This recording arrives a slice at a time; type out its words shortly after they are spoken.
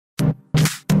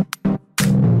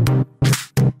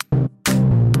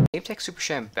Tech Super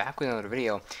Sham back with another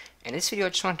video. In this video, I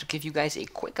just wanted to give you guys a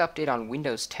quick update on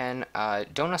Windows 10.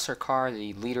 Dona Sarkar,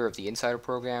 the leader of the Insider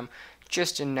program,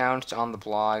 just announced on the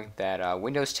blog that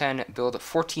Windows 10 build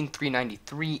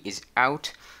 14.393 is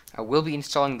out. I will be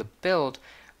installing the build,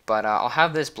 but I'll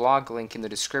have this blog link in the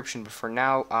description. But for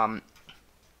now,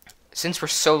 since we're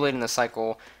so late in the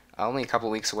cycle, only a couple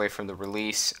weeks away from the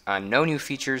release, no new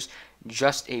features,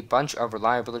 just a bunch of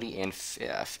reliability and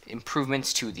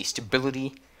improvements to the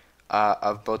stability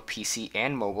of both PC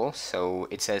and mobile. So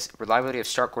it says reliability of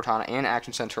Start Cortana and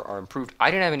Action Center are improved.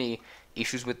 I didn't have any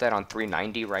issues with that on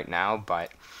 390 right now,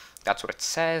 but that's what it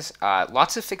says.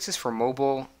 Lots of fixes for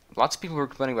mobile. Lots of people were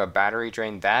complaining about battery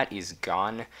drain. That is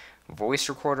gone. Voice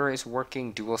recorder is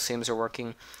working. Dual SIMs are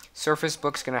working. Surface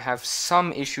Book's going to have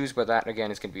some issues, but that,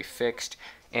 again, is going to be fixed.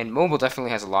 And mobile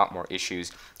definitely has a lot more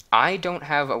issues. I don't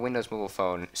have a Windows mobile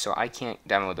phone, so I can't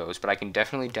demo those, but I can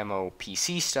definitely demo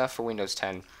PC stuff for Windows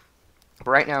 10. But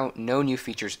right now, no new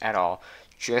features at all,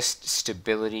 just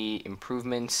stability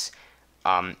improvements.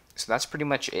 So that's pretty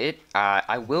much it.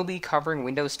 I will be covering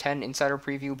Windows 10 Insider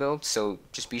Preview builds, so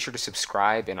just be sure to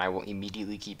subscribe, and I will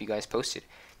immediately keep you guys posted.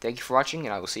 Thank you for watching,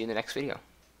 and I will see you in the next video.